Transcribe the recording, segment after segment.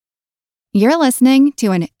You're listening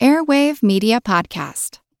to an Airwave Media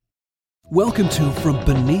Podcast. Welcome to From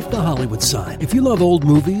Beneath the Hollywood Sign. If you love old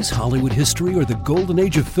movies, Hollywood history, or the golden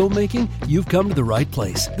age of filmmaking, you've come to the right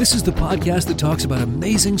place. This is the podcast that talks about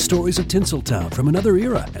amazing stories of Tinseltown from another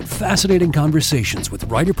era and fascinating conversations with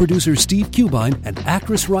writer-producer Steve Cubine and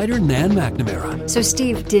actress-writer Nan McNamara. So,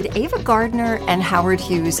 Steve, did Ava Gardner and Howard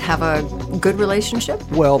Hughes have a good relationship?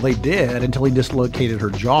 Well, they did until he dislocated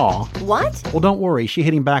her jaw. What? Well, don't worry. She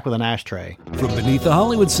hit him back with an ashtray. From Beneath the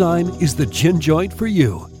Hollywood Sign is the gin joint for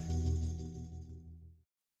you.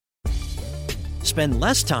 Spend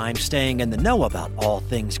less time staying in the know about all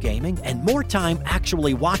things gaming and more time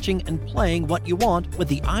actually watching and playing what you want with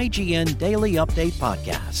the IGN Daily Update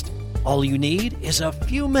podcast. All you need is a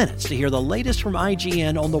few minutes to hear the latest from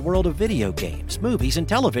IGN on the world of video games, movies, and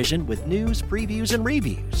television with news, previews, and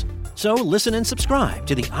reviews. So listen and subscribe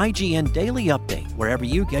to the IGN Daily Update wherever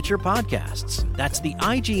you get your podcasts. That's the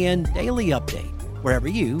IGN Daily Update wherever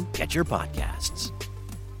you get your podcasts.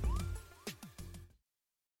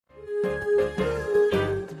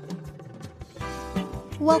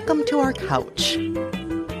 Welcome to our couch.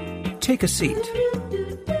 Take a seat.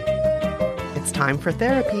 It's time for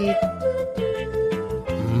therapy.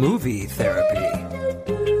 Movie therapy.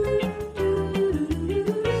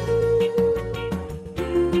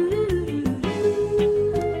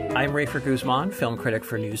 I'm Rafer Guzman, film critic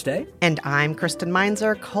for Newsday. And I'm Kristen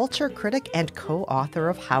Meinzer, culture critic and co-author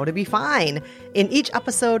of How to Be Fine. In each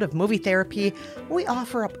episode of Movie Therapy, we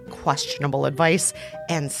offer up questionable advice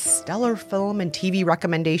and stellar film and TV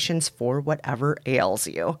recommendations for whatever ails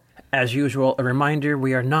you. As usual, a reminder,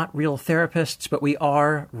 we are not real therapists, but we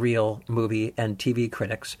are real movie and TV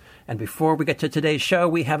critics. And before we get to today's show,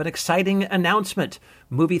 we have an exciting announcement.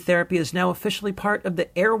 Movie Therapy is now officially part of the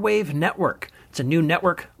Airwave Network. It's a new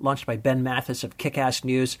network launched by Ben Mathis of Kick-Ass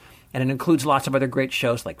News, and it includes lots of other great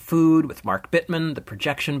shows like Food with Mark Bittman, The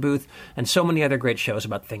Projection Booth, and so many other great shows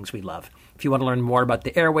about things we love. If you want to learn more about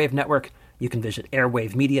the Airwave Network, you can visit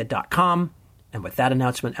airwavemedia.com. And with that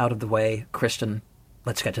announcement out of the way, Kristen,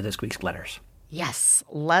 let's get to this week's letters. Yes,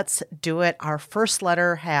 let's do it. Our first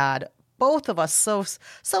letter had both of us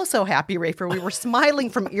so happy, Rafer. We were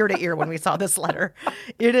smiling from ear to ear when we saw this letter.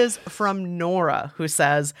 It is from Nora, who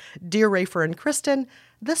says, Dear Rafer and Kristen,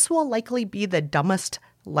 this will likely be the dumbest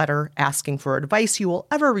letter asking for advice you will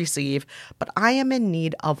ever receive, but I am in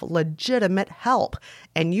need of legitimate help,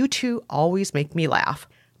 and you two always make me laugh.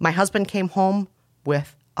 My husband came home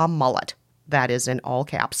with a mullet. That is in all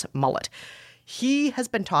caps, mullet. He has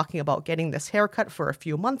been talking about getting this haircut for a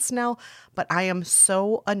few months now, but I am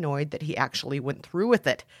so annoyed that he actually went through with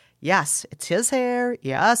it. Yes, it's his hair.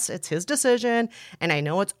 Yes, it's his decision. And I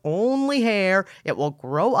know it's only hair. It will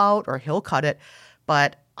grow out or he'll cut it.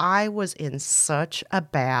 But I was in such a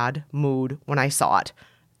bad mood when I saw it.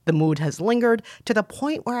 The mood has lingered to the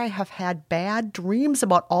point where I have had bad dreams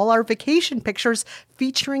about all our vacation pictures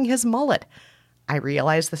featuring his mullet. I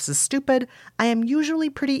realize this is stupid. I am usually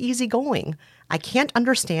pretty easygoing. I can't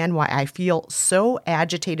understand why I feel so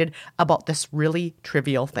agitated about this really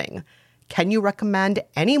trivial thing. Can you recommend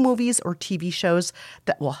any movies or TV shows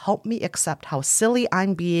that will help me accept how silly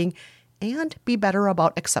I'm being and be better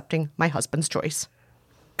about accepting my husband's choice?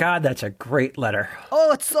 God, that's a great letter.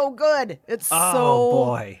 Oh, it's so good. It's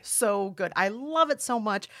so good. I love it so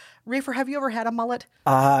much. Rafer, have you ever had a mullet?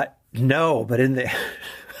 No, but in the...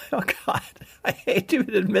 Oh, God, I hate to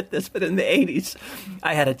admit this, but in the 80s,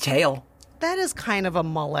 I had a tail. That is kind of a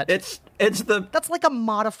mullet. That's like a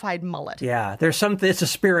modified mullet. Yeah, it's a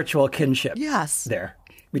spiritual kinship. Yes. There,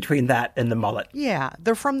 between that and the mullet. Yeah,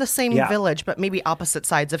 they're from the same village, but maybe opposite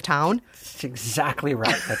sides of town. That's exactly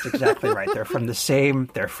right. They're from the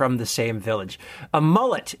same village. A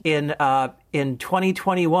mullet in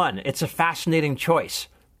 2021. It's a fascinating choice.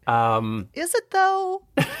 Is it though?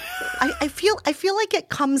 I feel like it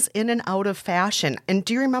comes in and out of fashion. And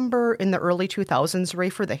do you remember in the early 2000s,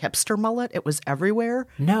 Rafer, the hipster mullet? It was everywhere.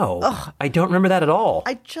 No, I don't remember that at all.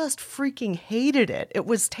 I just freaking hated it. It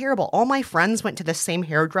was terrible. All my friends went to the same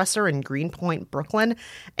hairdresser in Greenpoint, Brooklyn,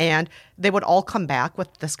 and they would all come back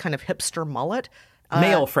with this kind of hipster mullet.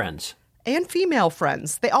 Male friends. And female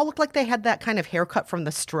friends. They all looked like they had that kind of haircut from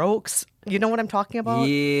the Strokes. You know what I'm talking about?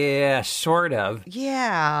 Yeah, sort of.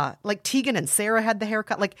 Yeah. Like Tegan and Sarah had the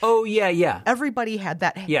haircut. Like, oh, yeah. Everybody had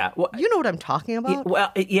that. Yeah. Well, you know what I'm talking about?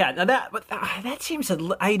 Now that seems,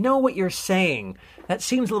 I know what you're saying. That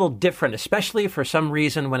seems a little different, especially for some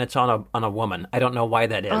reason when it's on a woman. I don't know why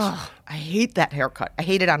that is. Ugh, I hate that haircut. I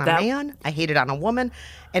hate it on a man. I hate it on a woman.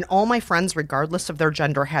 And all my friends, regardless of their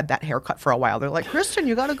gender, had that haircut for a while. They're like, Kristen,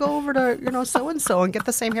 you got to go over to, so-and-so and get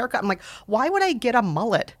the same haircut. I'm like, why would I get a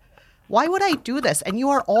mullet Why would I do this? And you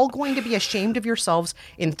are all going to be ashamed of yourselves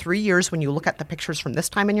in 3 years when you look at the pictures from this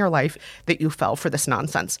time in your life that you fell for this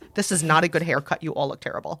nonsense. This is not a good haircut. You all look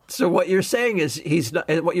terrible. So what you're saying is he's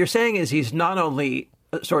not only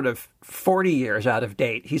sort of 40 years out of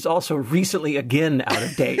date, he's also recently again out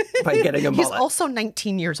of date by getting a mullet. He's also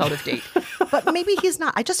 19 years out of date. But maybe he's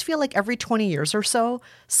not. I just feel like every 20 years or so,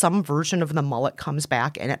 some version of the mullet comes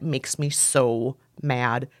back, and it makes me so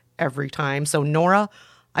mad every time. So Nora,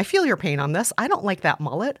 I feel your pain on this. I don't like that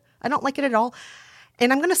mullet. I don't like it at all.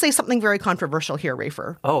 And I'm going to say something very controversial here,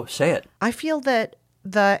 Rafer. Oh, say it. I feel that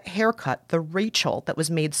the haircut, the Rachel that was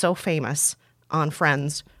made so famous on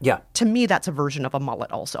Friends, to me, that's a version of a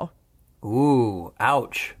mullet also. Ooh,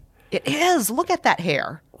 ouch. It is. Look at that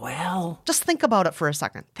hair. Well, just think about it for a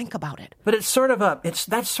second. Think about it. But that's sort of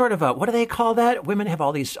a, what do they call that? Women have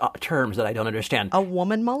all these terms that I don't understand. A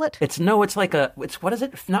woman mullet? What is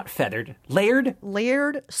it? Not feathered. Layered?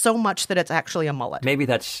 Layered so much that it's actually a mullet.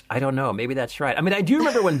 I don't know. Maybe that's right. I mean, I do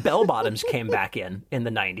remember when bell bottoms came back in the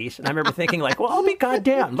 90s. And I remember thinking like, well, I'll be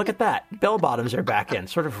goddamn. Look at that. Bell bottoms are back in.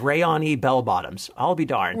 Sort of rayon-y bell bottoms. I'll be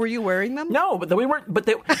darned. Were you wearing them? No, but we weren't. But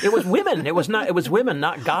it was women. It was women,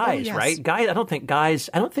 not guys, yes. Right? Guys, I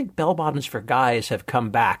don't think bell bottoms for guys have come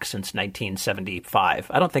back since 1975.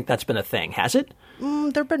 I don't think that's been a thing, has it?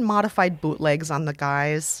 There have been modified bootlegs on the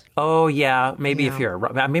guys. Oh yeah, maybe if you're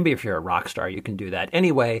a rock star, you can do that.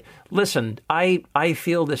 Anyway, listen, I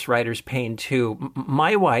feel this writer's pain too.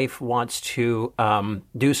 My wife wants to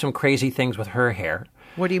do some crazy things with her hair.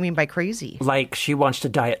 What do you mean by crazy? Like she wants to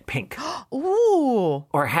dye it pink. Ooh.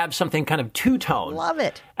 Or have something kind of two-tone. Love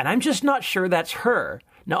it. And I'm just not sure that's her.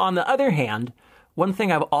 Now, on the other hand, one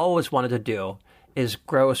thing I've always wanted to do is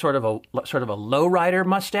grow sort of a lowrider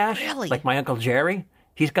mustache. Really? Like my Uncle Jerry.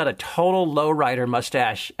 He's got a total lowrider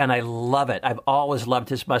mustache, and I love it. I've always loved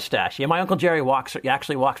his mustache. Yeah, my Uncle Jerry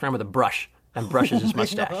actually walks around with a brush and brushes his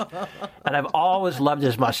mustache. And I've always loved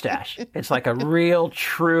his mustache. It's like a real,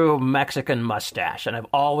 true Mexican mustache, and I've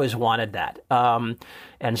always wanted that.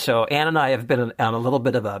 And so Ann and I have been on a little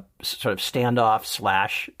bit of a sort of standoff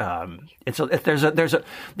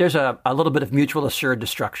there's a little bit of mutual assured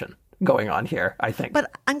destruction going on here, I think.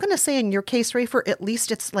 But I'm going to say in your case, Rafer, at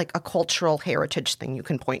least it's like a cultural heritage thing you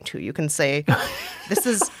can point to. You can say, this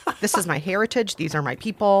is my heritage. These are my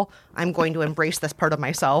people. I'm going to embrace this part of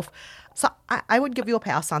myself. So I would give you a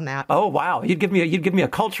pass on that. Oh wow, you'd give me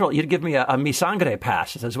a mi sangre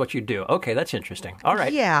pass. That's what you'd do. Okay, that's interesting. All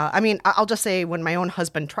right. Yeah, I mean, I'll just say when my own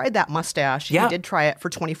husband tried that mustache, he did try it for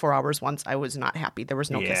 24 hours once. I was not happy. There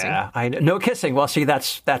was no kissing. Yeah, no kissing. Well, see,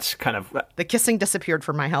 that's kind of the kissing disappeared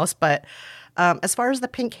from my house. But as far as the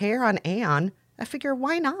pink hair on Anne, I figure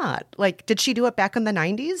why not? Like, did she do it back in the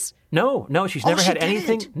 90s? No, she's never had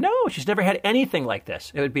anything. Didn't. No, she's never had anything like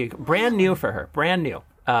this. It would be brand new for her, brand new.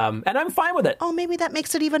 And I'm fine with it. Oh, maybe that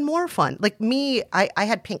makes it even more fun. Like me, I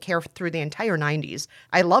had pink hair through the entire 90s.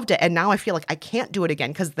 I loved it. And now I feel like I can't do it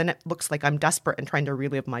again because then it looks like I'm desperate and trying to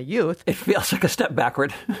relive my youth. It feels like a step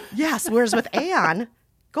backward. Yes. Whereas with Anne,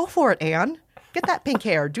 go for it, Anne. Get that pink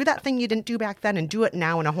hair. Do that thing you didn't do back then and do it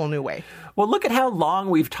now in a whole new way. Well, look at how long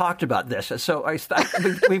we've talked about this. So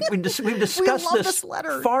we've discussed this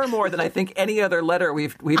letter far more than I think any other letter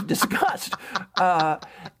we've discussed.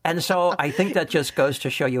 And so I think that just goes to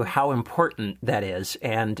show you how important that is.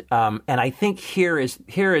 And I think here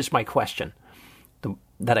is my question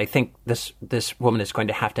that I think this woman is going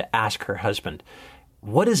to have to ask her husband.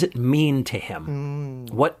 What does it mean to him?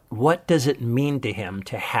 What does it mean to him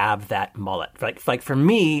to have that mullet? Like for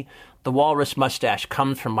me, the walrus mustache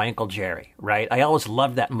comes from my Uncle Jerry, right? I always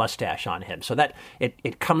loved that mustache on him. So that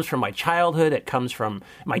it comes from my childhood. It comes from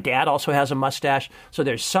my dad also has a mustache. So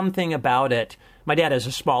there's something about it. My dad has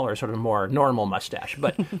a smaller, sort of more normal mustache,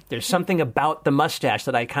 but there's something about the mustache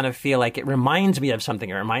that I kind of feel like it reminds me of something.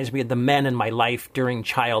 It reminds me of the men in my life during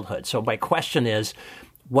childhood. So my question is,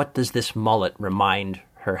 what does this mullet remind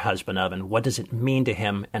her husband of, and what does it mean to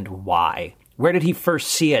him, and why? Where did he first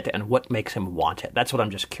see it, and what makes him want it? That's what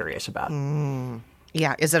I'm just curious about.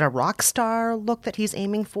 Yeah. Is it a rock star look that he's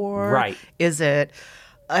aiming for? Right. Is it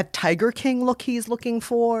a Tiger King look he's looking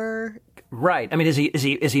for? Right. I mean, is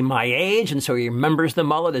he my age, and so he remembers the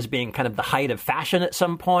mullet as being kind of the height of fashion at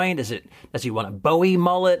some point? Does he want a Bowie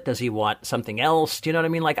mullet? Does he want something else? Do you know what I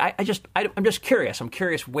mean? Like, I'm just curious. I'm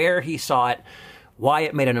curious where he saw it, why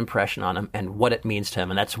it made an impression on him, and what it means to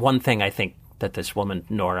him. And that's one thing I think that this woman,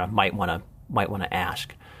 Nora, might want to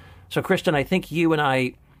ask. So, Kristen, I think you and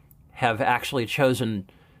I have actually chosen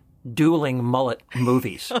dueling mullet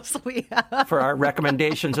movies So we have. for our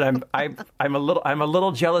recommendations, and I'm a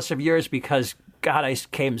little jealous of yours because God, I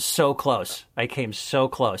came so close.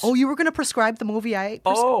 Oh, you were going to prescribe the movie I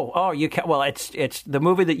you can. Well, it's the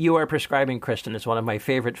movie that you are prescribing, Kristen. Is one of my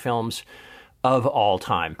favorite films of all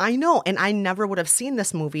time. I know, and I never would have seen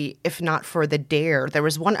this movie if not for the dare. There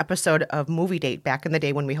was one episode of Movie Date back in the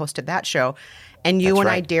day when we hosted that show, and you and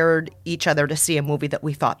I dared each other to see a movie that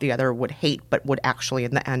we thought the other would hate but would actually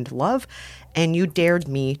in the end love, and you dared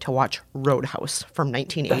me to watch Roadhouse from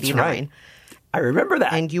 1989. That's right. I remember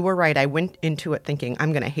that. And you were right. I went into it thinking,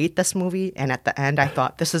 I'm going to hate this movie, and at the end I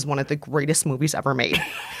thought, this is one of the greatest movies ever made.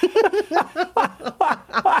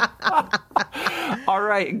 All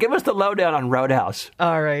right, give us the lowdown on Roadhouse.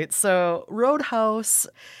 All right, so Roadhouse,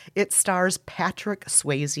 it stars Patrick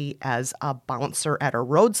Swayze as a bouncer at a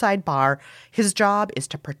roadside bar. His job is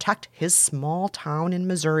to protect his small town in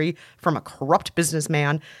Missouri from a corrupt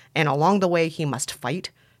businessman, and along the way he must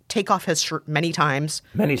fight, take off his shirt many times.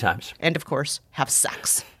 Many times. And, of course, have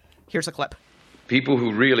sex. Here's a clip. People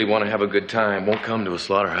who really want to have a good time won't come to a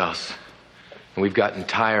slaughterhouse. And we've got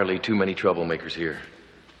entirely too many troublemakers here.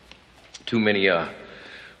 Too many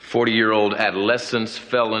 40-year-old adolescents,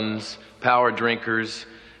 felons, power drinkers,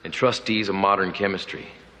 and trustees of modern chemistry.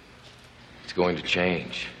 It's going to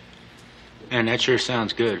change. Man, that sure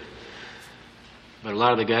sounds good. But a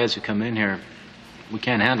lot of the guys who come in here, we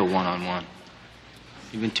can't handle one-on-one.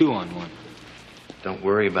 Even two-on-one. Don't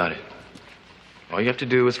worry about it. All you have to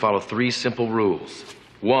do is follow 3 simple rules.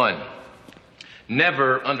 1,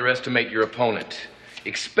 never underestimate your opponent.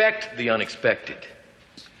 Expect the unexpected.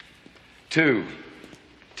 2,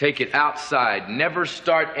 take it outside. Never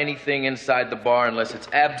start anything inside the bar unless it's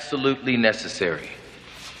absolutely necessary.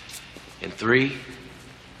 And 3,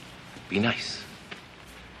 be nice.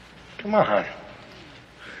 Come on.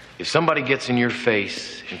 If somebody gets in your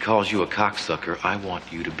face and calls you a cocksucker, I want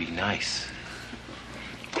you to be nice.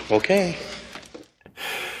 Okay.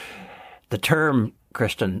 The term,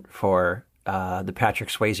 Kristen, for the Patrick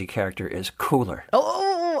Swayze character is cooler.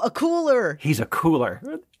 Oh, a cooler. He's a cooler.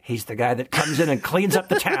 He's the guy that comes in and cleans up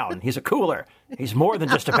the town. He's a cooler. He's more than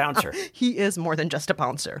just a bouncer. He is more than just a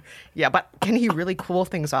bouncer. Yeah, but can he really cool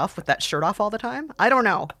things off with that shirt off all the time? I don't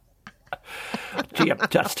know. Gee,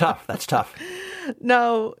 that's tough. That's tough.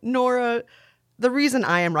 No, Nora, the reason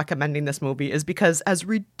I am recommending this movie is because as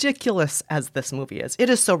ridiculous as this movie is, it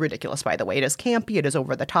is so ridiculous, by the way. It is campy. It is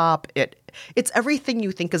over the top. It's everything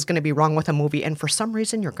you think is going to be wrong with a movie, and for some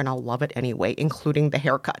reason, you're going to love it anyway, including the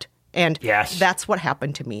haircut. And yes, that's what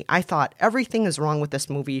happened to me. I thought everything is wrong with this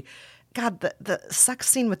movie. God, the sex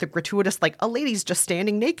scene with the gratuitous, like, a lady's just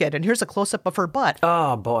standing naked, and here's a close-up of her butt.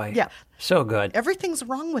 Oh, boy. Yeah. So good. Everything's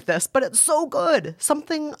wrong with this, but it's so good.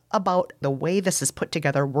 Something about the way this is put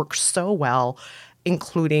together works so well,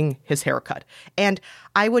 including his haircut. And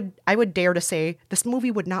I would dare to say this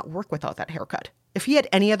movie would not work without that haircut. If he had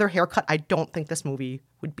any other haircut, I don't think this movie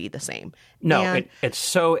would be the same. No, and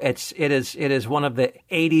it is one of the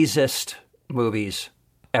 80s-est movies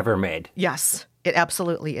ever made. Yes, it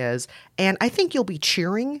absolutely is. And I think you'll be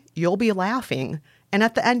cheering, you'll be laughing, and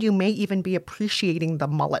at the end you may even be appreciating the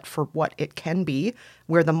mullet for what it can be,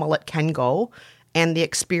 where the mullet can go, and the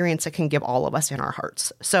experience it can give all of us in our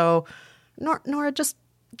hearts. So, Nora, just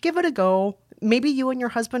give it a go. Maybe you and your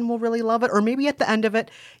husband will really love it, or maybe at the end of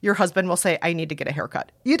it, your husband will say, I need to get a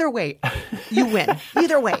haircut. Either way, you win.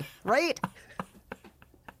 Either way, right?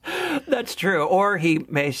 That's true. Or he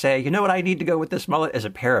may say, you know what I need to go with this mullet is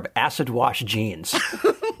a pair of acid wash jeans.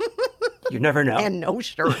 You never know. And no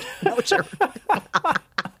shirt. No shirt.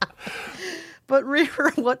 But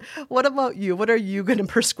Reaver, what about you? What are you going to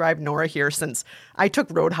prescribe Nora here, since I took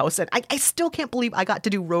Roadhouse, and I still can't believe I got to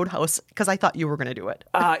do Roadhouse because I thought you were going to do it.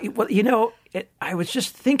 Well, you know, I was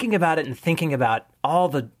just thinking about it and thinking about all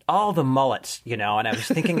the mullets, you know, and I was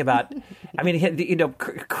thinking about, I mean, you know,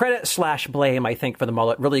 credit / blame, I think, for the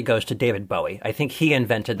mullet really goes to David Bowie. I think he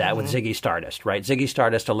invented that with Ziggy Stardust, right? Ziggy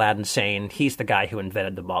Stardust, Aladdin Sane, he's the guy who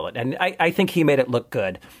invented the mullet. And I think he made it look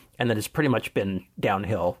good. And that it's pretty much been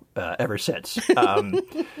downhill ever since. I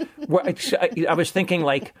was thinking,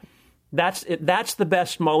 like, that's the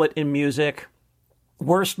best mullet in music.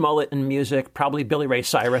 Worst mullet in music, probably Billy Ray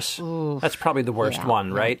Cyrus. Ooh, that's probably the worst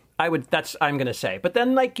one, right? I'm going to say. But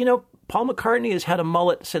then, like, you know, Paul McCartney has had a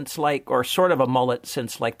mullet since, like, or sort of a mullet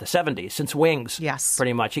since, like, the 70s, since Wings. Yes.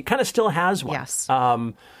 Pretty much. He kind of still has one. Yes.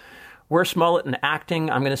 Worst mullet in acting,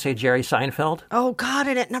 I'm going to say Jerry Seinfeld. Oh, God,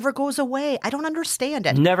 and it never goes away. I don't understand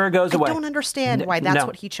it. Never goes away. I don't understand why that's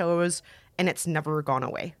what he chose, and it's never gone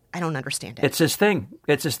away. I don't understand it. It's his thing.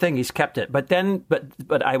 He's kept it. But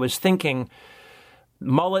I was thinking,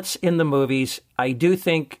 mullets in the movies, I do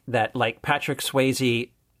think that, like, Patrick Swayze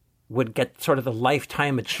would get sort of the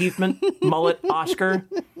Lifetime Achievement mullet Oscar.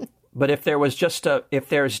 But if there's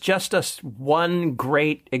just one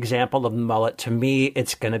great example of mullet, to me,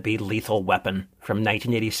 it's going to be Lethal Weapon from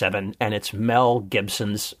 1987, and it's Mel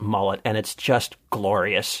Gibson's mullet, and it's just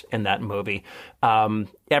glorious in that movie.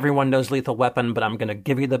 Everyone knows Lethal Weapon, but I'm going to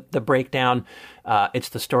give you the breakdown. It's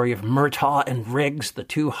the story of Murtaugh and Riggs, the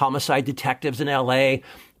two homicide detectives in L.A.,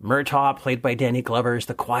 Murtaugh, played by Danny Glover, is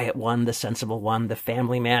the quiet one, the sensible one, the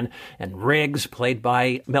family man. And Riggs, played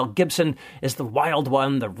by Mel Gibson, is the wild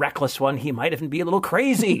one, the reckless one. He might even be a little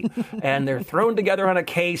crazy. And they're thrown together on a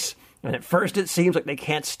case. And at first it seems like they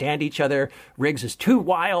can't stand each other. Riggs is too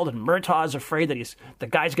wild, and Murtaugh is afraid that the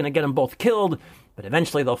guy's going to get them both killed. But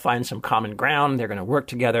eventually they'll find some common ground. They're going to work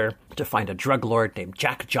together to find a drug lord named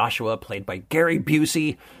Jack Joshua, played by Gary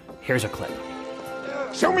Busey. Here's a clip.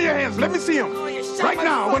 Show me your hands. Let me see them. Right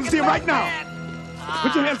now. I want to see them right now.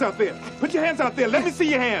 Put your hands out there. Put your hands out there. Let me see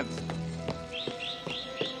your hands.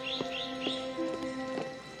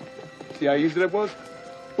 See how easy that was?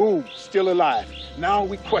 Ooh, still alive. Now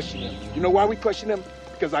we question him. You know why we question him?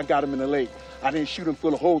 Because I got him in the leg. I didn't shoot him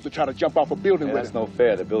full of holes to try to jump off a building with him. That's no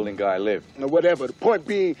fair. The building guy lived. No, whatever. The point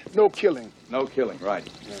being, no killing. No killing, right.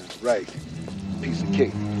 Yeah, right. Piece of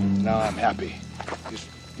cake. Now I'm happy. Just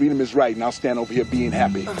read him his right, and I'll stand over here being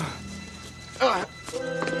happy.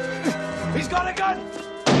 He's got a gun!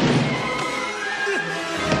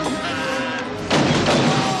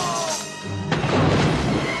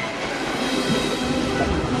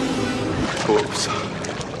 Oops.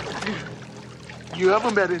 You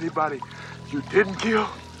ever met anybody you didn't kill?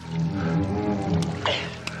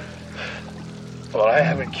 Well, I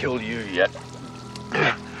haven't killed you yet.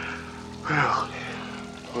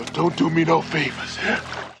 Well, don't do me no favors.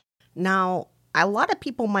 Now, a lot of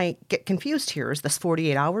people might get confused here. Is this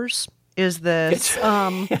 48 Hours? Is this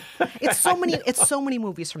it's so many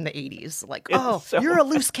movies from the 80s. Like, you're a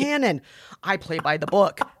loose cannon. I play by the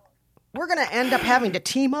book. We're going to end up having to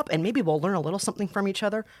team up, and maybe we'll learn a little something from each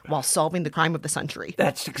other while solving the crime of the century.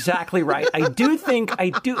 That's exactly right. I do think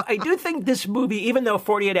this movie, even though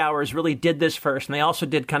 48 Hours really did this first, and they also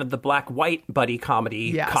did kind of the black-white buddy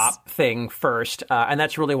comedy cop thing first, and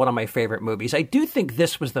that's really one of my favorite movies. I do think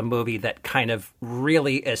this was the movie that kind of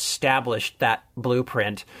really established that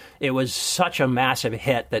blueprint. It was such a massive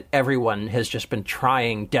hit that everyone has just been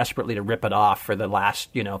trying desperately to rip it off for the last,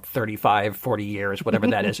 35, 40 years, whatever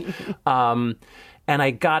that is. And I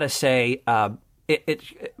gotta say,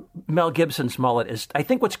 Mel Gibson's mullet is, I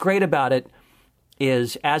think what's great about it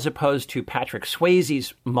is, as opposed to Patrick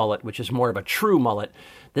Swayze's mullet, which is more of a true mullet,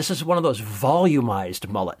 this is one of those volumized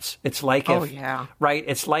mullets. It's like right?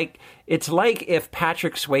 It's like if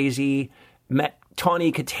Patrick Swayze met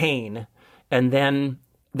Tawny Katane and then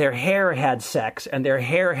their hair had sex and their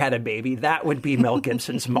hair had a baby, that would be Mel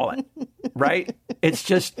Gibson's mullet, right? It's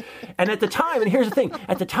just, and at the time, and here's the thing,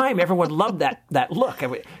 at the time, everyone loved that look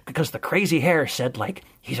because the crazy hair said, like,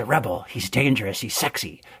 he's a rebel, he's dangerous, he's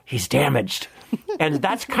sexy, he's damaged. And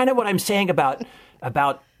that's kind of what I'm saying about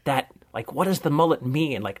that, like, what does the mullet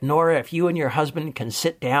mean? Like, Nora, if you and your husband can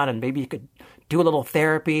sit down and maybe you could do a little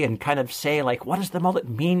therapy and kind of say, like, what does the mullet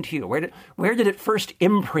mean to you? Where did it first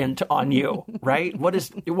imprint on you, right? What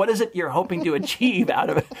is it you're hoping to achieve out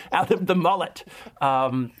of the mullet?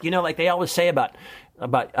 Like they always say about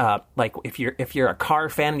like if you're a car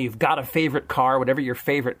fan and you've got a favorite car, whatever your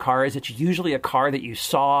favorite car is, it's usually a car that you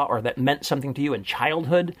saw or that meant something to you in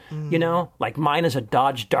childhood. Like mine is a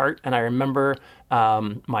Dodge Dart, and I remember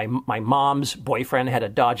my mom's boyfriend had a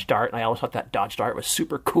Dodge Dart, and I always thought that Dodge Dart was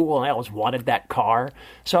super cool, and I always wanted that car.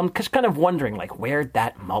 So I'm just kind of wondering, like, where'd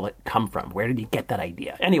that mullet come from? Where did he get that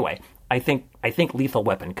idea? Anyway, I think Lethal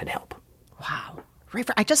Weapon could help. Wow.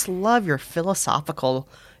 Rafer, I just love your philosophical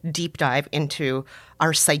deep dive into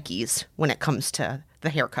our psyches when it comes to the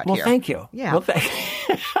haircut here. Well, thank you. Yeah. Well,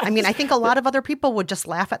 I mean, I think a lot of other people would just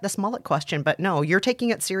laugh at this mullet question, but no, you're taking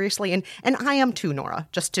it seriously, and I am too, Nora.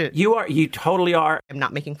 You totally are. I'm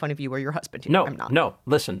not making fun of you or your husband. No, I'm not. No.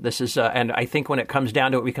 Listen, this is, and I think when it comes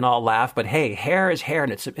down to it, we can all laugh. But hey, hair is hair,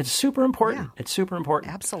 and it's super important. Yeah. It's super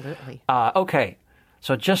important. Absolutely. Okay,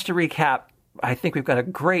 so just to recap, I think we've got a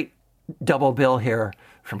great double bill here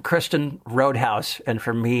from Kristen, Roadhouse, and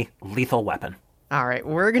from me, Lethal Weapon. All right,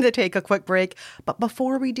 we're going to take a quick break. But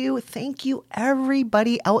before we do, thank you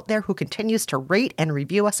everybody out there who continues to rate and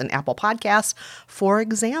review us in Apple Podcasts. For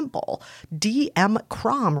example, DM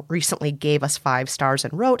Crom recently gave us 5 stars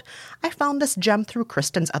and wrote, I found this gem through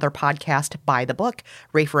Kristen's other podcast, By the Book.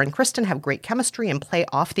 Rafer and Kristen have great chemistry and play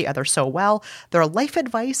off the other so well. Their life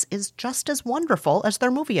advice is just as wonderful as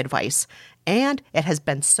their movie advice. And it has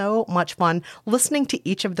been so much fun listening to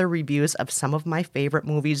each of their reviews of some of my favorite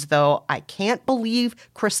movies, though I can't believe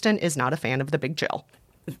Kristen is not a fan of The Big Chill.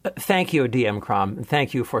 Thank you, DM Crom, and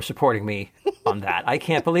thank you for supporting me on that. I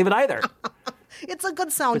can't believe it either. It's a good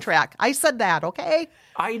soundtrack. I said that, okay?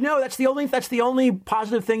 I know. That's the only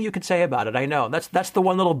positive thing you could say about it. I know. That's the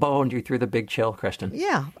one little bone you threw the big chill, Kristen.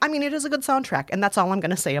 Yeah. I mean, it is a good soundtrack, and that's all I'm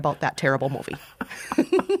going to say about that terrible movie.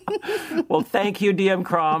 Well, thank you, DM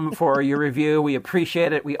Crom, for your review. We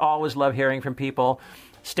appreciate it. We always love hearing from people.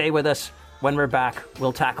 Stay with us. When we're back,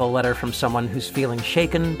 we'll tackle a letter from someone who's feeling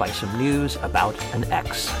shaken by some news about an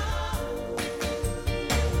ex.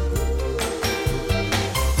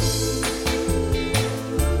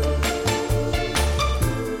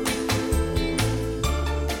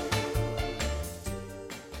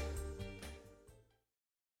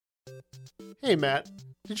 Hey, Matt,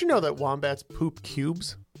 did you know that wombats poop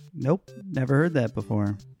cubes? Nope, never heard that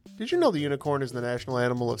before. Did you know the unicorn is the national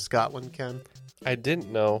animal of Scotland, Ken? I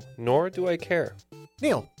didn't know, nor do I care.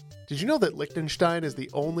 Neil, did you know that Liechtenstein is the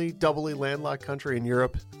only doubly landlocked country in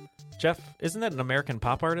Europe? Jeff, isn't that an American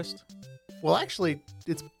pop artist? Well, actually,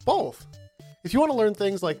 it's both. If you want to learn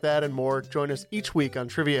things like that and more, join us each week on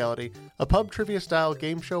Triviality, a pub trivia-style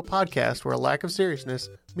game show podcast where a lack of seriousness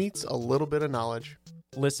meets a little bit of knowledge.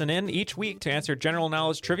 Listen in each week to answer general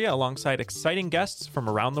knowledge trivia alongside exciting guests from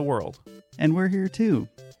around the world. And we're here too.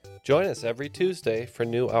 Join us every Tuesday for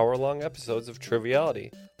new hour-long episodes of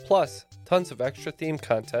Triviality, plus tons of extra theme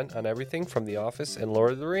content on everything from The Office and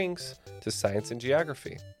Lord of the Rings to science and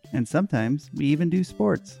geography. And sometimes we even do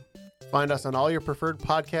sports. Find us on all your preferred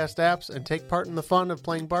podcast apps and take part in the fun of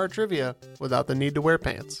playing bar trivia without the need to wear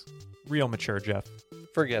pants. Real mature, Jeff.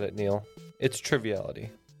 Forget it, Neil. It's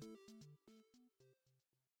Triviality.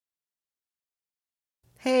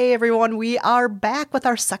 Hey, everyone. We are back with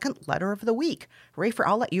our second letter of the week. Rafer,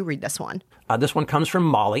 I'll let you read this one. This one comes from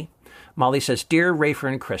Molly. Molly says, Dear Rafer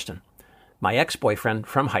and Kristen, my ex-boyfriend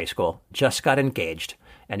from high school just got engaged,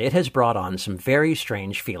 and it has brought on some very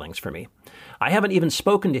strange feelings for me. I haven't even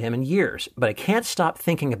spoken to him in years, but I can't stop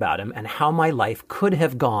thinking about him and how my life could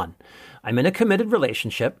have gone. I'm in a committed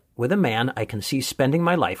relationship with a man I can see spending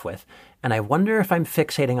my life with, and I wonder if I'm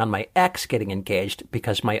fixating on my ex getting engaged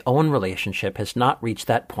because my own relationship has not reached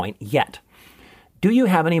that point yet. Do you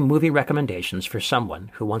have any movie recommendations for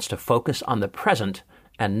someone who wants to focus on the present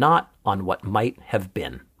and not on what might have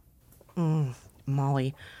been?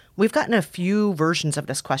 Molly, we've gotten a few versions of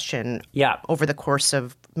this question over the course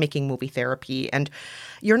of making movie therapy, and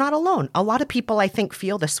you're not alone. A lot of people, I think,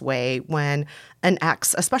 feel this way when an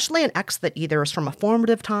ex, especially an ex that either is from a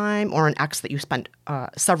formative time or an ex that you spent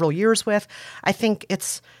several years with, I think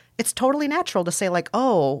it's totally natural to say like,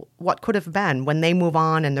 oh, what could have been when they move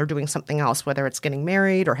on and they're doing something else, whether it's getting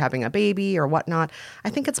married or having a baby or whatnot.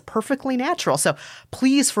 I think it's perfectly natural. So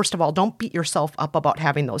please, first of all, don't beat yourself up about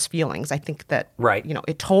having those feelings. I think that,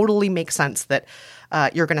 it totally makes sense that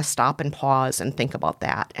you're going to stop and pause and think about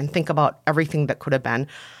that and think about everything that could have been.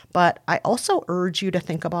 But I also urge you to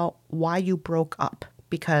think about why you broke up,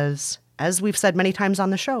 because as we've said many times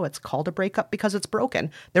on the show, it's called a breakup because it's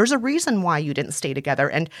broken. There's a reason why you didn't stay together.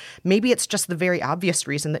 And maybe it's just the very obvious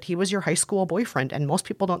reason that he was your high school boyfriend. And most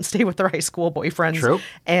people don't stay with their high school boyfriends. True.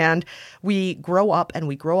 And we grow up and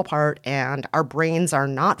we grow apart and our brains are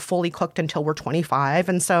not fully cooked until we're 25.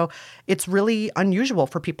 And so it's really unusual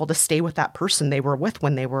for people to stay with that person they were with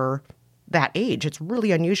when they were that age. It's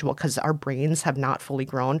really unusual because our brains have not fully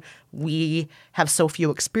grown. We have so few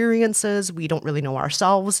experiences. We don't really know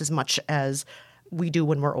ourselves as much as we do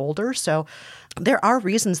when we're older. So there are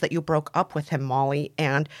reasons that you broke up with him, Molly.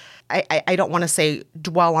 And I don't want to say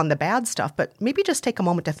dwell on the bad stuff, but maybe just take a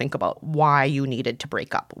moment to think about why you needed to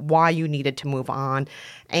break up, why you needed to move on,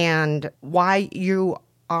 and why you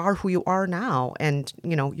are who you are now. And,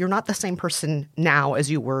 you're not the same person now as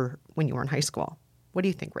you were when you were in high school. What do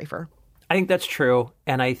you think, Rafer? I think that's true,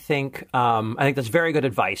 and I think that's very good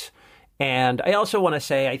advice. And I also want to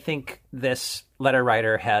say I think this letter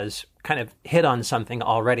writer has kind of hit on something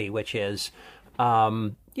already, which is,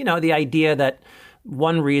 the idea that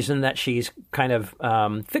one reason that she's kind of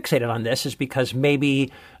fixated on this is because maybe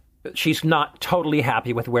she's not totally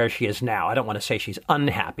happy with where she is now. I don't want to say she's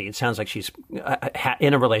unhappy. It sounds like she's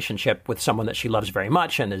in a relationship with someone that she loves very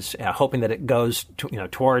much and is hoping that it goes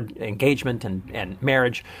toward engagement and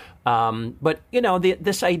marriage. But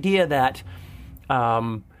this idea that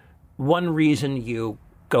one reason you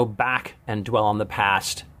go back and dwell on the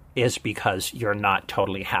past is because you're not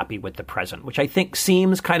totally happy with the present, which I think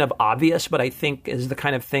seems kind of obvious, but I think is the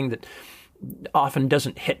kind of thing that often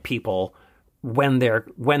doesn't hit people when they're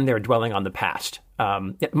dwelling on the past.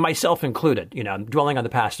 myself included. Dwelling on the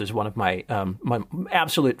past is one of my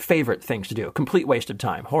absolute favorite things to do. Complete waste of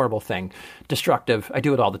time, horrible thing, destructive. I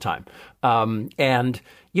do it all the time. And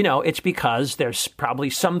it's because there's probably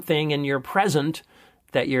something in your present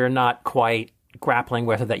that you're not quite grappling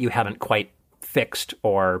with, or that you haven't quite fixed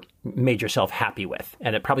or made yourself happy with.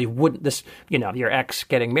 And it probably wouldn't, your ex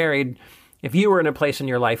getting married, if you were in a place in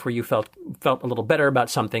your life where you felt a little better about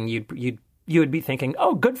something, you would be thinking,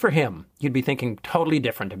 oh, good for him. You'd be thinking totally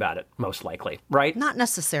different about it, most likely, right? Not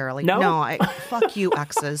necessarily. No? Fuck you,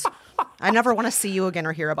 exes. I never want to see you again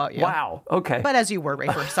or hear about you. Wow. Okay. But as you were,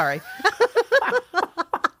 Rafer, sorry.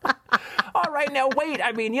 All right, now wait.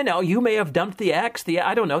 I mean, you may have dumped the ex.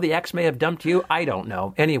 I don't know. The ex may have dumped you. I don't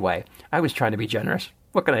know. Anyway, I was trying to be generous.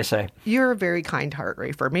 What can I say? You're a very kind heart,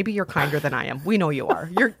 Rafer. Maybe you're kinder than I am. We know you are.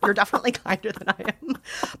 You're definitely kinder than I am.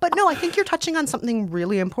 But no, I think you're touching on something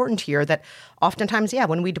really important here, that oftentimes,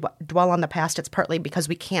 when we dwell on the past, it's partly because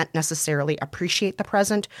we can't necessarily appreciate the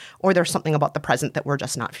present, or there's something about the present that we're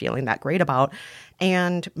just not feeling that great about.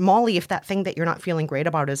 And Molly, if that thing that you're not feeling great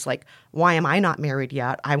about is like, why am I not married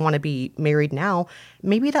yet? I want to be married now.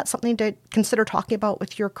 Maybe that's something to consider talking about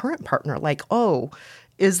with your current partner. Like, oh,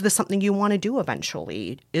 is this something you want to do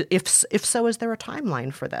eventually? If so, is there a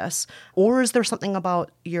timeline for this? Or is there something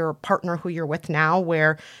about your partner who you're with now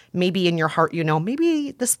where maybe in your heart,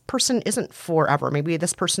 maybe this person isn't forever. Maybe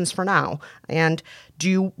this person's for now. And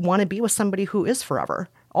do you want to be with somebody who is forever?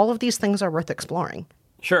 All of these things are worth exploring.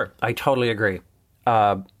 Sure. I totally agree.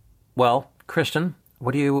 Well, Kristen,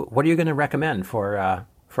 what are you going to recommend for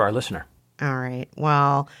our listener? All right.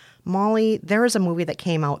 Well, Molly, there is a movie that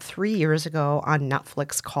came out 3 years ago on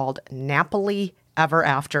Netflix called Nappily Ever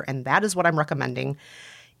After, and that is what I'm recommending.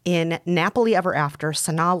 In Nappily Ever After,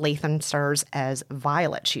 Sanaa Lathan stars as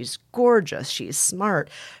Violet. She's gorgeous. She's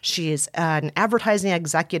smart. She's an advertising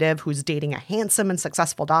executive who's dating a handsome and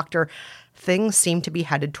successful doctor. Things seem to be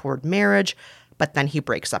headed toward marriage, but then he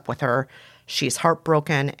breaks up with her. She's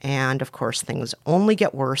heartbroken, and of course, things only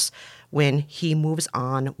get worse when he moves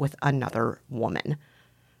on with another woman.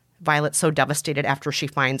 Violet's so devastated after she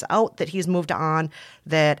finds out that he's moved on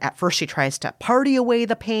that at first she tries to party away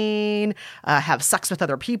the pain, have sex with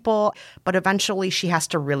other people, but eventually she has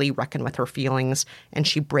to really reckon with her feelings, and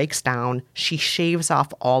she breaks down. She shaves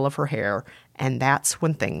off all of her hair, and that's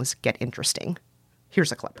when things get interesting.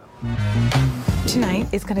 Here's a clip. Tonight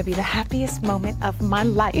is going to be the happiest moment of my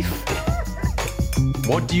life.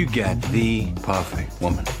 What do you get? The perfect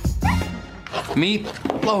woman. Meet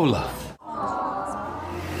Lola.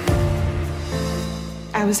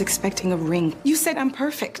 I was expecting a ring. You said I'm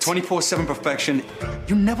perfect. 24/7 perfection.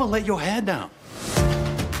 You never let your hair down.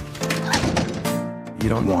 You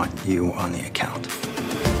don't want you on the account.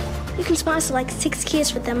 You can sponsor like 6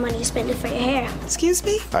 kids with that money you spend it for your hair. Excuse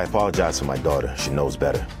me? I apologize to my daughter. She knows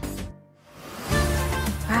better.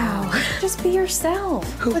 Wow. Just be yourself.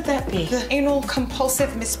 Who would that be? The anal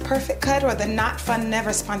compulsive Miss Perfect cut or the not fun,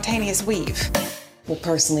 never spontaneous weave? Well,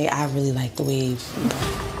 personally, I really like the weave.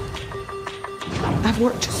 I've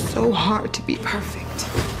worked so hard to be perfect,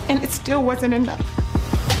 and it still wasn't enough.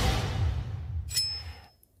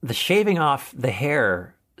 The shaving off the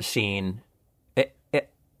hair scene,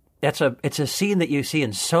 it's a scene that you see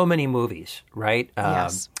in so many movies, right?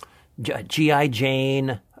 Yes. G.I.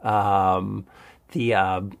 Jane, what's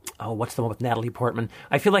the one with Natalie Portman?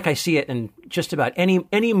 I feel like I see it in just about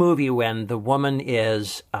any movie when the woman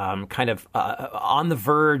is kind of on the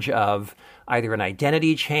verge of either an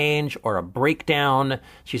identity change or a breakdown.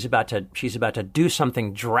 She's about to do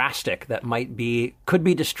something drastic that could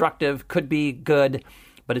be destructive, could be good,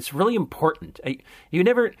 but it's really important. A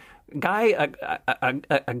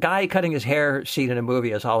guy cutting his hair scene in a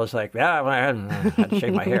movie is always like, I had to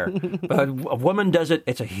shave my hair. But a woman does it,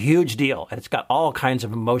 it's a huge deal. And it's got all kinds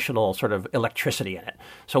of emotional sort of electricity in it.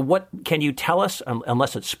 So what can you tell us,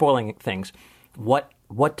 unless it's spoiling things, what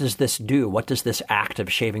does this do? What does this act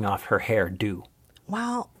of shaving off her hair do?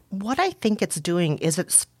 Well, what I think it's doing is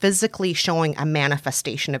it's physically showing a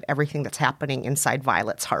manifestation of everything that's happening inside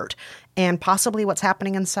Violet's heart and possibly what's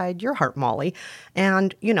happening inside your heart, Molly.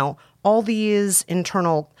 And, all these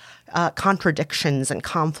internal contradictions and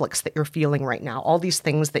conflicts that you're feeling right now, all these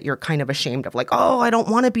things that you're kind of ashamed of, like, oh, I don't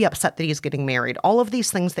want to be upset that he's getting married. All of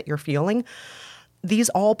these things that you're feeling, these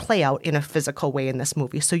all play out in a physical way in this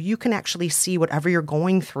movie. So you can actually see whatever you're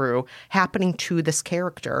going through happening to this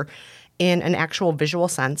character in an actual visual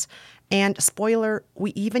sense. And spoiler,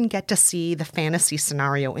 we even get to see the fantasy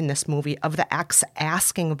scenario in this movie of the ex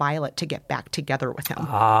asking Violet to get back together with him.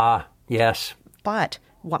 Ah, yes. But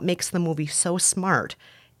what makes the movie so smart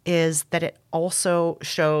is that it also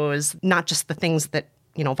shows not just the things that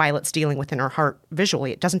Violet's dealing with in her heart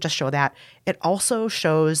visually. It doesn't just show that. It also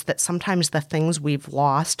shows that sometimes the things we've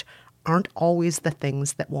lost aren't always the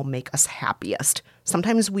things that will make us happiest.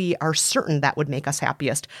 Sometimes we are certain that would make us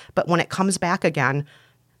happiest, but when it comes back again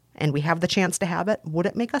and we have the chance to have it, would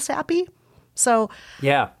it make us happy? So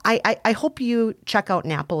yeah, I hope you check out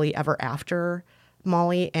Napoli Ever After,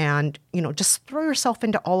 Molly, and, just throw yourself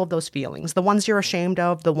into all of those feelings, the ones you're ashamed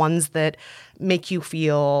of, the ones that make you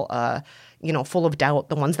feel, full of doubt,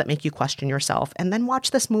 the ones that make you question yourself, and then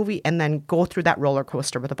watch this movie and then go through that roller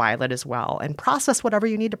coaster with Violet as well and process whatever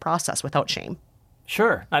you need to process without shame.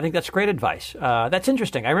 Sure. I think that's great advice. That's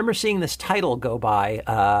interesting. I remember seeing this title go by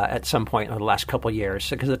at some point in the last couple of years,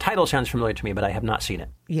 because the title sounds familiar to me, but I have not seen it.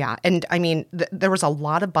 Yeah. And I mean, there was a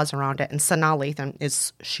lot of buzz around it. And Sanaa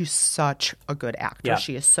Lathan she's such a good actor. Yeah.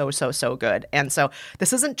 She is so, so, so good. And so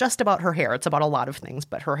this isn't just about her hair. It's about a lot of things.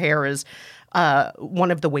 But her hair is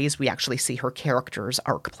one of the ways we actually see her character's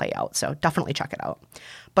arc play out. So definitely check it out.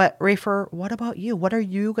 But Rafer, what about you? What are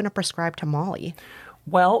you going to prescribe to Molly?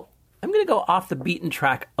 Well, I'm going to go off the beaten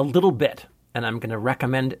track a little bit, and I'm going to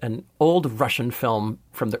recommend an old Russian film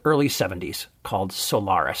from the early 70s called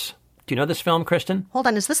Solaris. Do you know this film, Kristen? Hold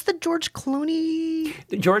on. Is this the George Clooney?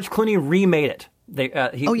 George Clooney remade it.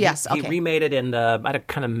 He remade it in the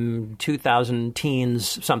kind of 2000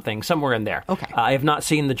 teens, somewhere in there. Okay. I have not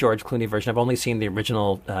seen the George Clooney version. I've only seen the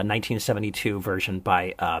original 1972 version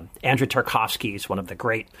by Andrei Tarkovsky. He's one of the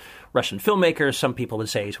great Russian filmmakers. Some people would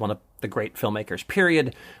say he's one of the great filmmakers,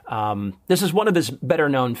 period. This is one of his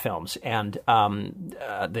better-known films, and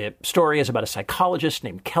the story is about a psychologist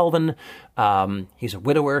named Kelvin. He's a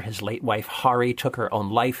widower. His late wife, Hari, took her own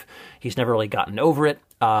life. He's never really gotten over it.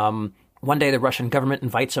 One day, the Russian government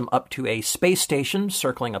invites him up to a space station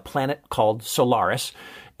circling a planet called Solaris,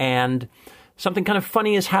 and something kind of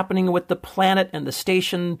funny is happening with the planet and the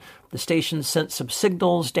station. The station sent some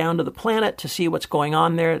signals down to the planet to see what's going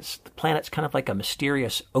on there. The planet's kind of like a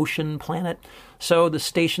mysterious ocean planet. So the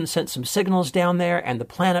station sent some signals down there, and the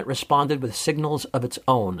planet responded with signals of its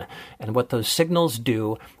own. And what those signals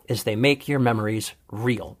do is they make your memories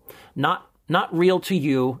real. Not real to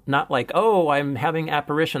you, not like, oh, I'm having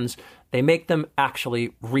apparitions. They make them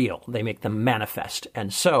actually real. They make them manifest.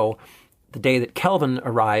 And so the day that Kelvin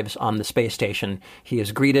arrives on the space station, he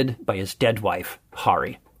is greeted by his dead wife,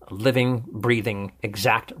 Hari, a living, breathing,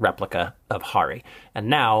 exact replica of Hari. And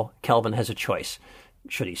now Kelvin has a choice.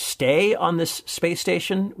 Should he stay on this space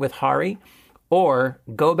station with Hari or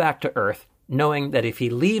go back to Earth, knowing that if he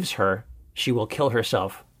leaves her, she will kill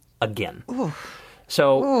herself again? Oof.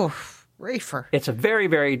 So Rafer. It's a very,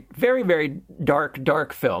 very, very, very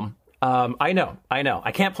dark film. I know.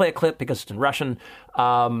 I can't play a clip because it's in Russian.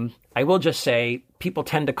 I will just say people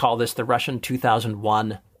tend to call this the Russian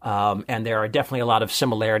 2001, and there are definitely a lot of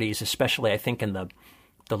similarities, especially I think in the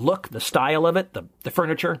look, the style of it, the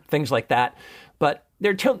furniture, things like that. But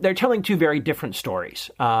they're telling two very different stories.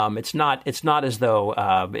 It's not as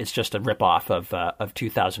though it's just a ripoff of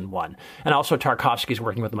 2001. And also Tarkovsky's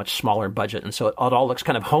working with a much smaller budget, and so it all looks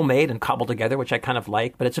kind of homemade and cobbled together, which I kind of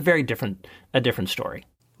like. But it's a very different story.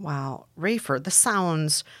 Wow, Rafer, this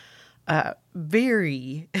sounds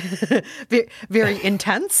very, very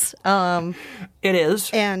intense. It is,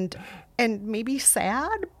 and maybe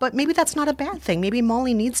sad, but maybe that's not a bad thing. Maybe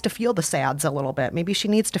Molly needs to feel the sads a little bit. Maybe she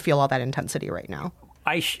needs to feel all that intensity right now.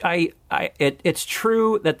 It's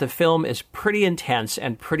true that the film is pretty intense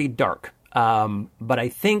and pretty dark. But I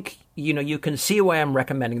think, you can see why I'm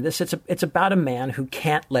recommending this. It's about a man who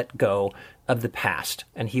can't let go of the past,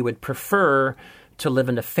 and he would prefer to live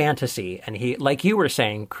in a fantasy. And he, like you were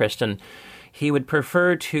saying, Kristen, he would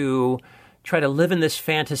prefer to try to live in this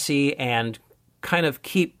fantasy and kind of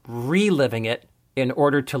keep reliving it in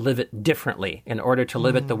order to live it differently, in order to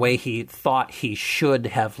live it the way he thought he should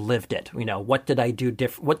have lived it. What did I do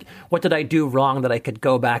what did I do wrong that I could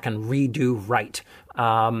go back and redo right?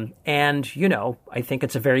 And I think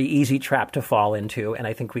it's a very easy trap to fall into, and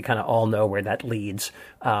I think we kind of all know where that leads.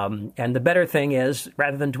 And the better thing is,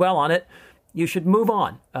 rather than dwell on it, you should move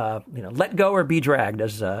on. Let go or be dragged,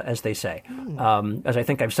 as they say, as I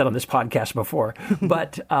think I've said on this podcast before.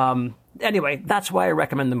 But anyway, that's why I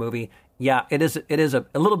recommend the movie. Yeah, it is a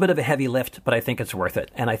little bit of a heavy lift, but I think it's worth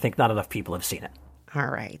it, and I think not enough people have seen it. All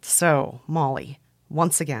right, so Molly,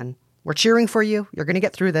 once again, we're cheering for you. You're going to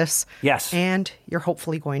get through this. Yes. And you're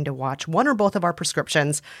hopefully going to watch one or both of our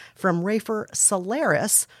prescriptions from Rafer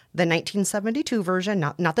Solaris, the 1972 version,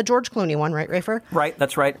 not the George Clooney one, right, Rafer? Right,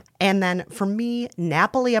 that's right. And then for me,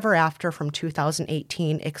 Napoli Ever After from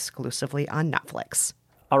 2018, exclusively on Netflix.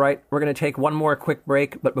 All right, we're going to take one more quick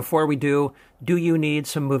break, but before we do you need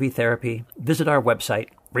some movie therapy? Visit our website,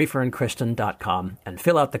 raferandkristen.com and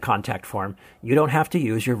fill out the contact form. You don't have to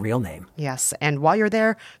use your real name. Yes, and while you're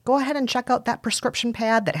there, go ahead and check out that prescription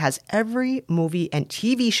pad that has every movie and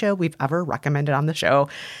TV show we've ever recommended on the show.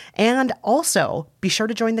 And also, be sure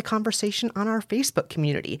to join the conversation on our Facebook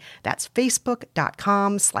community. That's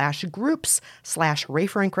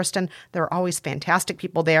facebook.com/groups/Rafer and Kristen. There are always fantastic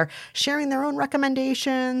people there sharing their own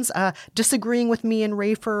recommendations, disagreeing with me and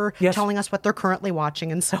Rafer, telling us what they're currently watching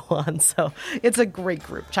and so on. So it's a great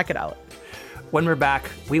group. Check it out. When we're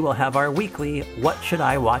back, we will have our weekly What Should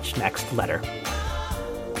I Watch Next letter.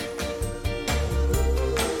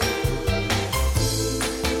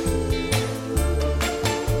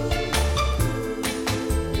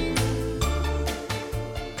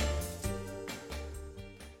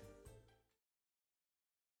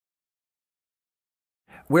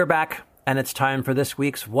 We're back, and it's time for this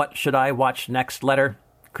week's What Should I Watch Next letter.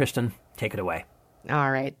 Kristen, take it away.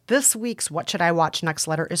 All right. This week's What Should I Watch Next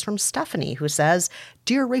letter is from Stephanie, who says,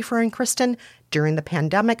 Dear Rafer and Kristen, during the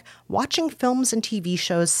pandemic, watching films and TV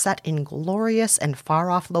shows set in glorious and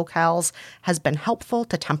far-off locales has been helpful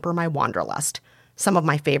to temper my wanderlust. Some of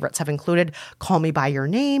my favorites have included Call Me By Your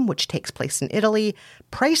Name, which takes place in Italy,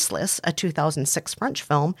 Priceless, a 2006 French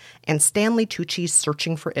film, and Stanley Tucci's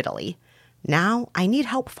Searching for Italy. Now, I need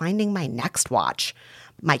help finding my next watch.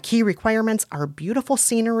 My key requirements are beautiful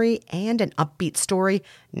scenery and an upbeat story.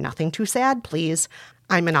 Nothing too sad, please.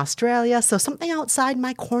 I'm in Australia, so something outside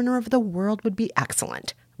my corner of the world would be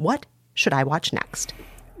excellent. What should I watch next?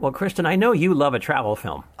 Well, Kristen, I know you love a travel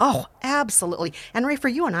film. Oh, absolutely. And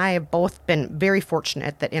Rafer, you and I have both been very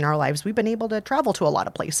fortunate that in our lives we've been able to travel to a lot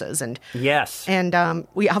of places. And yes. And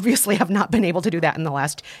we obviously have not been able to do that in the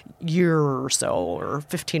last year or so, or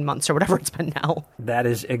 15 months or whatever it's been now. That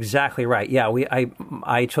is exactly right. Yeah,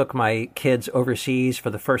 I took my kids overseas for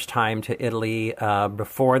the first time to Italy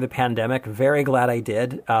before the pandemic. Very glad I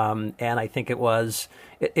did. And I think it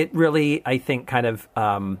really, I think, kind of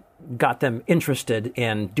got them interested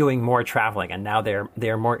in doing more traveling, and now they're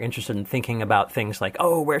more interested in thinking about things like,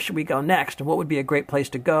 oh, where should we go next, and what would be a great place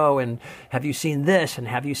to go, and have you seen this, and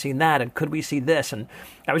have you seen that, and could we see this? And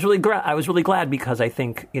I was really glad because I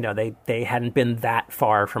think they hadn't been that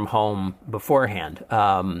far from home beforehand,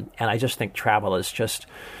 and I just think travel is just,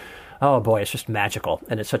 oh boy, it's just magical,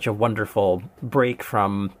 and it's such a wonderful break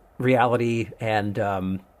from reality,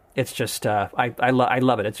 and it's just I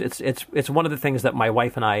love it. It's one of the things that my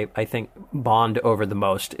wife and I think bond over the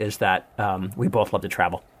most is that we both love to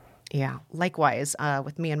travel. Yeah, likewise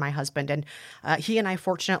with me and my husband. And he and I,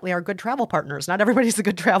 fortunately, are good travel partners. Not everybody's a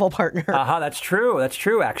good travel partner. That's true. That's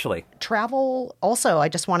true, actually. Travel, also, I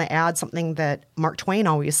just want to add something that Mark Twain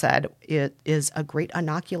always said. It is a great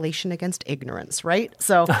inoculation against ignorance, right?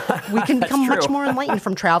 So we can become much more enlightened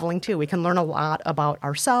from traveling, too. We can learn a lot about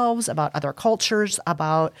ourselves, about other cultures,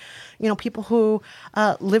 about people who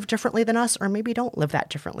live differently than us or maybe don't live that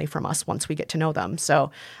differently from us once we get to know them. So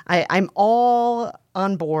I'm all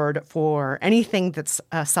on board for anything that's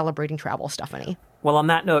celebrating travel, Stephanie. Well, on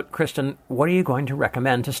that note, Kristen, what are you going to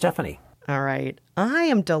recommend to Stephanie? All right. I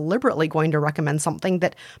am deliberately going to recommend something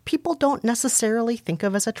that people don't necessarily think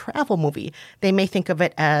of as a travel movie. They may think of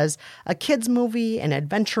it as a kid's movie, an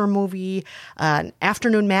adventure movie, an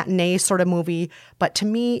afternoon matinee sort of movie. But to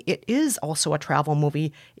me, it is also a travel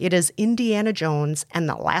movie. It is Indiana Jones and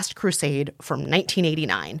the Last Crusade from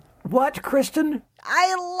 1989. What, Kristen?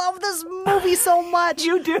 I love this movie so much.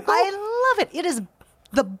 You do? I love it. It is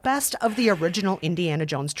the best of the original Indiana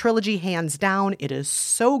Jones trilogy, hands down. It is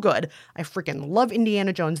so good. I freaking love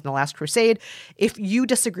Indiana Jones and the Last Crusade. If you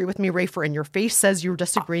disagree with me, Rafer, and your face says you're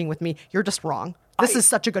disagreeing with me, you're just wrong. This is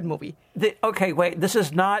such a good movie. Okay, wait. This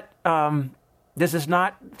is not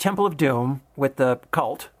Temple of Doom with the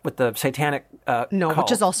cult, with the satanic cult.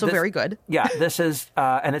 Which is also very good. Yeah, this is,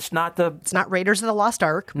 and it's not It's not Raiders of the Lost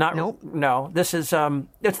Ark. No, this is,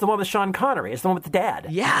 it's the one with Sean Connery. It's the one with the dad.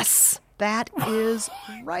 Yes, that is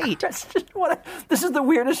right. This is the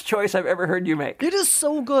weirdest choice I've ever heard you make. It is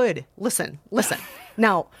so good. Listen.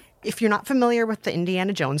 Now, if you're not familiar with the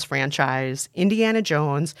Indiana Jones franchise, Indiana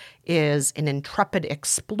Jones is an intrepid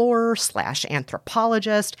explorer /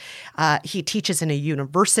 anthropologist. He teaches in a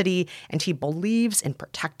university, and he believes in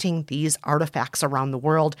protecting these artifacts around the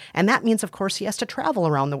world. And that means, of course, he has to travel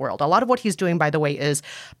around the world. A lot of what he's doing, by the way, is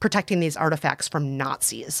protecting these artifacts from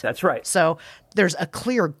Nazis. That's right. So there's a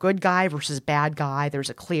clear good guy versus bad guy.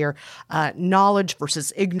 There's a clear knowledge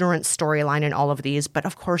versus ignorance storyline in all of these. But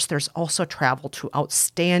of course, there's also travel to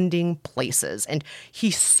outstanding places. And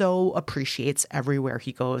he so appreciates everywhere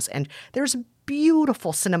he goes. And there's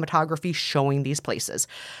beautiful cinematography showing these places.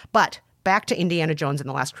 But back to Indiana Jones and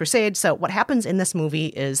the Last Crusade. So what happens in this movie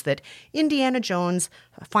is that Indiana Jones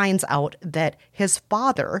finds out that his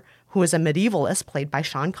father, who is a medievalist played by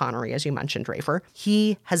Sean Connery, as you mentioned, Rafer,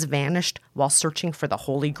 he has vanished while searching for the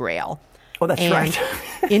Holy Grail. Oh, that's right.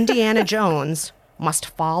 Indiana Jones must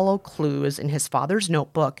follow clues in his father's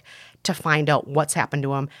notebook to find out what's happened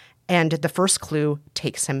to him. And the first clue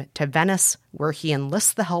takes him to Venice, where he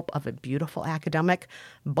enlists the help of a beautiful academic.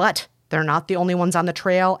 But they're not the only ones on the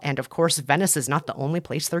trail. And of course, Venice is not the only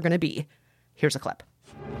place they're going to be. Here's a clip.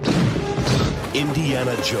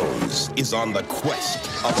 Indiana Jones is on the quest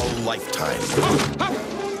of a lifetime.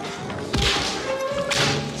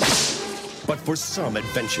 But for some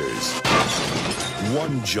adventures,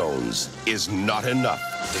 one Jones is not enough.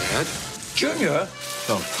 Dad? Junior?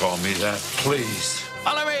 Don't call me that, please.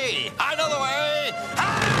 Follow me! I know the way!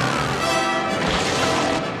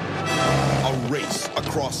 A race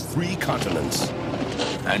across 3 continents.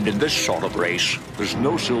 And in this sort of race, there's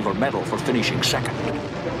no silver medal for finishing second.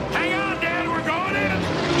 Hang on, Dad, we're going in!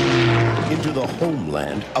 Into the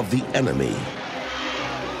homeland of the enemy.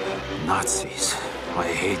 Nazis. I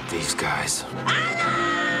hate these guys.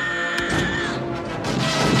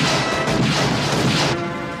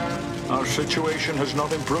 Our situation has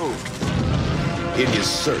not improved. In his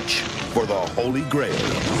search for the Holy Grail.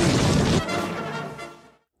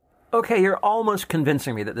 Okay, you're almost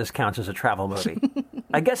convincing me that this counts as a travel movie.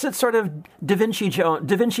 I guess it's sort of Da Vinci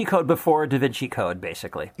Code before Da Vinci Code,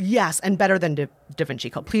 basically. Yes, and better than Da Vinci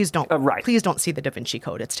Code. Please don't. Please don't see the Da Vinci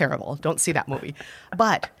Code. It's terrible. Don't see that movie.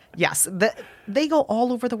 But yes, they go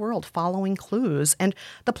all over the world following clues, and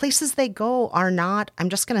the places they go are not, I'm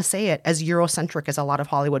just going to say it, as Eurocentric as a lot of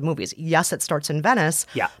Hollywood movies. Yes, it starts in Venice,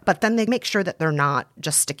 but then they make sure that they're not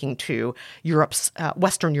just sticking to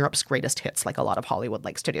Western Europe's greatest hits like a lot of Hollywood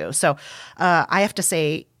likes to do. So I have to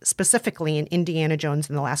say, specifically in Indiana Jones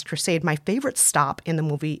and the Last Crusade, my favorite stop in the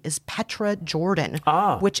movie is Petra, Jordan,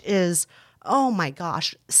 which is, oh my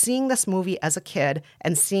gosh, seeing this movie as a kid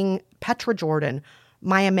and seeing Petra, Jordan,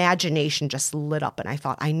 my imagination just lit up and I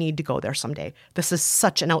thought, I need to go there someday. This is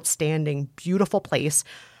such an outstanding, beautiful place,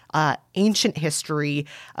 ancient history,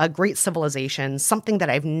 a great civilization, something that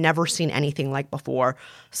I've never seen anything like before.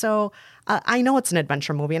 So I know it's an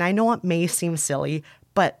adventure movie and I know it may seem silly,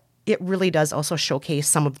 but it really does also showcase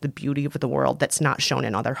some of the beauty of the world that's not shown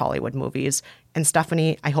in other Hollywood movies. And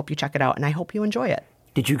Stephanie, I hope you check it out and I hope you enjoy it.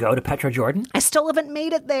 Did you go to Petra, Jordan? I still haven't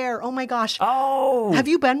made it there. Oh my gosh. Oh. Have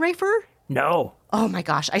you been, Rafer? No. Oh my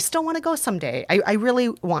gosh. I still want to go someday. I really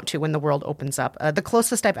want to when the world opens up. The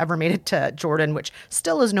closest I've ever made it to Jordan, which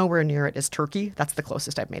still is nowhere near it, is Turkey. That's the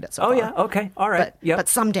closest I've made it so far. Oh yeah, okay, all right. But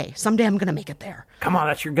someday I'm going to make it there. Come on,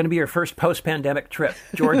 that's going to be your first post-pandemic trip,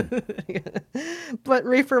 Jordan. But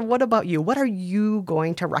Rafer, what about you? What are you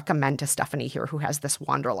going to recommend to Stephanie here who has this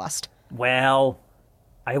wanderlust? Well,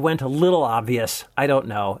 I went a little obvious. I don't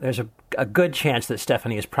know. There's a good chance that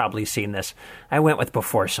Stephanie has probably seen this. I went with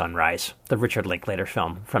Before Sunrise, the Richard Linklater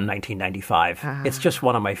film from 1995. It's just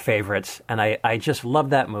one of my favorites, and I just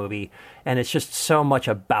love that movie, and it's just so much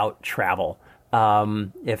about travel.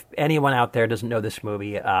 If anyone out there doesn't know this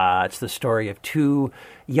movie, it's the story of 2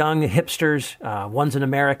 young hipsters. One's an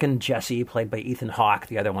American, Jesse, played by Ethan Hawke.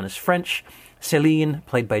 The other one is French, Céline,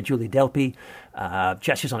 played by Julie Delpy.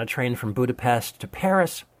 Jesse's on a train from Budapest to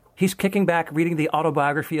Paris. He's kicking back, reading the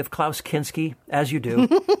autobiography of Klaus Kinski, as you do.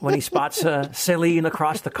 When he spots Céline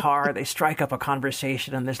across the car, they strike up a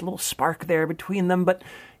conversation, and there's a little spark there between them. But,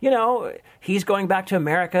 you know, he's going back to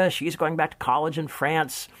America. She's going back to college in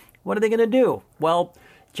France. What are they going to do? Well,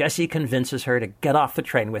 Jesse convinces her to get off the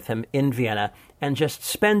train with him in Vienna and just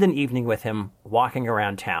spend an evening with him walking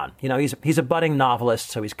around town. You know, he's a budding novelist,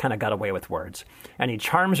 so he's kind of got away with words. And he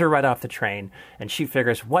charms her right off the train, and she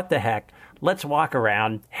figures, what the heck? Let's walk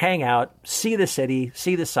around, hang out, see the city,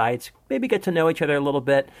 see the sights, maybe get to know each other a little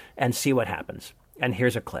bit, and see what happens. And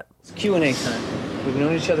here's a clip. It's Q&A time. We've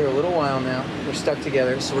known each other a little while now. We're stuck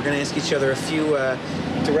together, so we're going to ask each other a few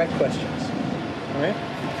direct questions. All right?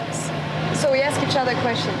 So we ask each other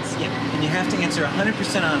questions? Yeah, and you have to answer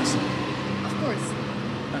 100% honestly. Of course.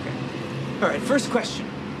 Okay. All right, first question.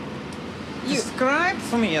 Describe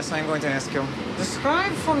for me, yes, I'm going to ask you.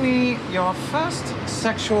 Describe for me your first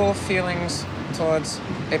sexual feelings towards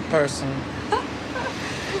a person.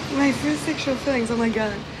 My first sexual feelings, oh my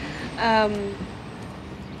god.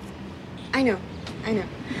 I know.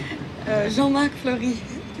 Jean-Marc Fleury.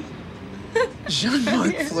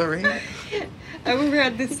 Jean-Marc Fleury? We were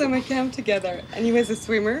at this summer camp together, and he was a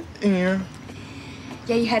swimmer. Yeah.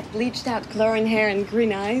 Yeah, he had bleached out glowing hair and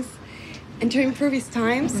green eyes. And to improve his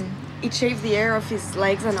times, He shaved the hair off his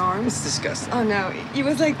legs and arms. It's disgusting. Oh no, he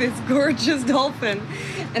was like this gorgeous dolphin.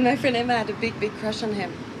 And my friend Emma had a big, big crush on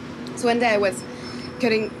him. So one day I was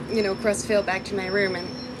cutting, across field back to my room, and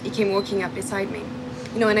he came walking up beside me.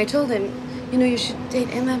 And I told him, you should date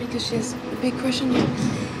Emma because she has a big crush on you.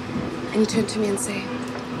 And he turned to me and said,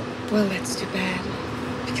 well, that's too bad,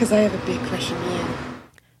 because I have a big crush on you.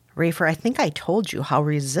 Rafer, I think I told you how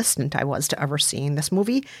resistant I was to ever seeing this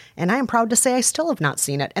movie, and I am proud to say I still have not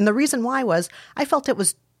seen it. And the reason why was I felt it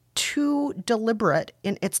was too deliberate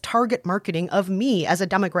in its target marketing of me as a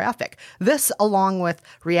demographic. This, along with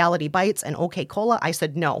Reality Bites and OK Cola, I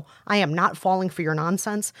said, no, I am not falling for your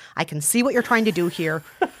nonsense. I can see what you're trying to do here.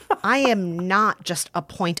 I am not just a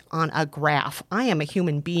point on a graph. I am a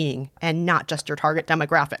human being and not just your target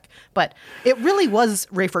demographic. But it really was,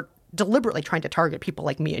 Rafer, deliberately trying to target people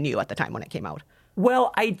like me and you at the time when it came out.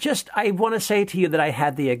 Well, I want to say to you that I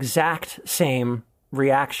had the exact same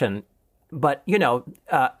reaction. But,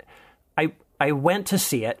 I went to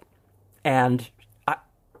see it, and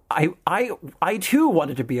I too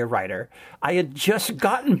wanted to be a writer. I had just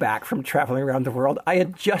gotten back from traveling around the world. I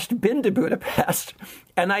had just been to Budapest,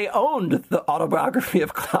 and I owned the autobiography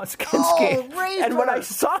of Klaus Kinski. Oh, and when I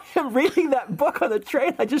saw him reading that book on the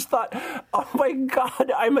train, I just thought, oh my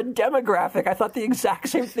God, I'm a demographic. I thought the exact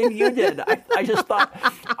same thing you did. I just thought,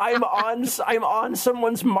 I'm on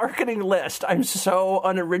someone's marketing list. I'm so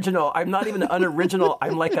unoriginal. I'm not even unoriginal.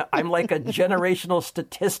 I'm like a generational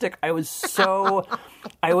statistic. I was so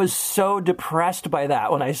depressed by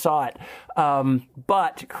that when I saw it.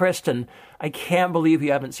 But Kristen, I can't believe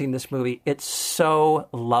you haven't seen this movie. It's so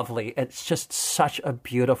lovely. It's just such a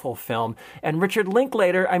beautiful film. And Richard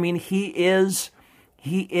Linklater, I mean, he is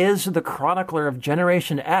the chronicler of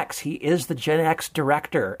Generation X. He is the Gen X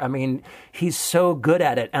director. I mean, he's so good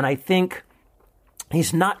at it. And I think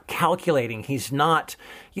he's not calculating. He's not,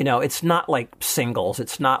 it's not like Singles.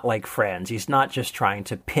 It's not like Friends. He's not just trying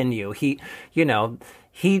to pin you. He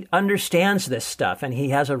understands this stuff, and he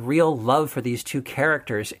has a real love for these two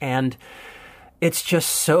characters, and it's just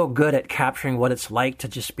so good at capturing what it's like to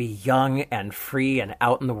just be young and free and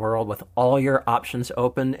out in the world with all your options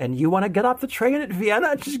open. And you want to get off the train at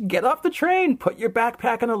Vienna, just get off the train, put your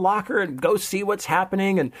backpack in a locker and go see what's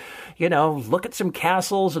happening, and, look at some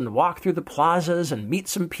castles and walk through the plazas and meet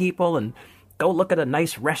some people and go look at a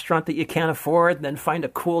nice restaurant that you can't afford, and then find a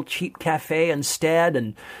cool, cheap cafe instead,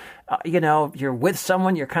 and you're with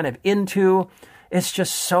someone you're kind of into. It's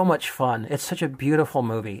just so much fun. It's such a beautiful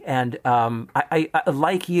movie. And I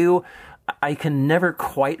like you, I can never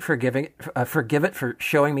quite forgive it for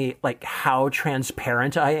showing me like how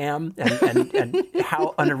transparent I am and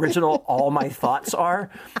how unoriginal all my thoughts are.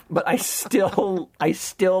 But I still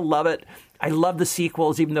love it. I love the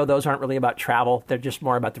sequels, even though those aren't really about travel. They're just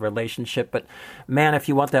more about the relationship. But man, if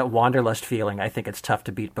you want that wanderlust feeling, I think it's tough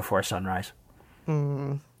to beat Before Sunrise.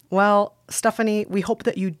 Well, Stephanie, we hope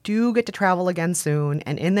that you do get to travel again soon.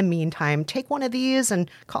 And in the meantime, take one of these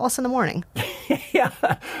and call us in the morning. Yeah.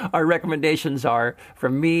 Our recommendations are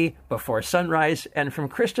from me, Before Sunrise, and from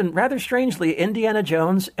Kristen, rather strangely, Indiana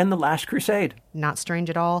Jones and the Last Crusade. Not strange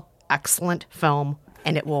at all. Excellent film.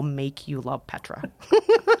 And it will make you love Petra.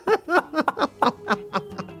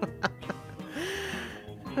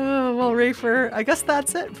 Well, Rafer, I guess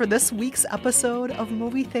that's it for this week's episode of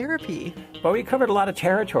Movie Therapy. Well, we covered a lot of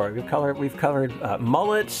territory. We've covered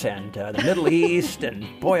mullets and the Middle East and,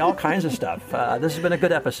 boy, all kinds of stuff. This has been a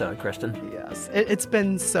good episode, Kristen. Yes, it's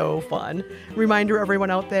been so fun. Reminder, everyone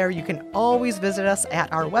out there, you can always visit us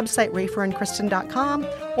at our website, raferandkristen.com,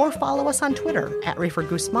 or follow us on Twitter at Rafer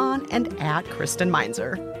Guzman and at Kristen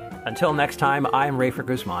Meinzer. Until next time, I'm Rafer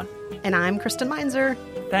Guzman. And I'm Kristen Meinzer.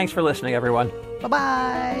 Thanks for listening, everyone.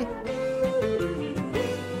 Bye-bye.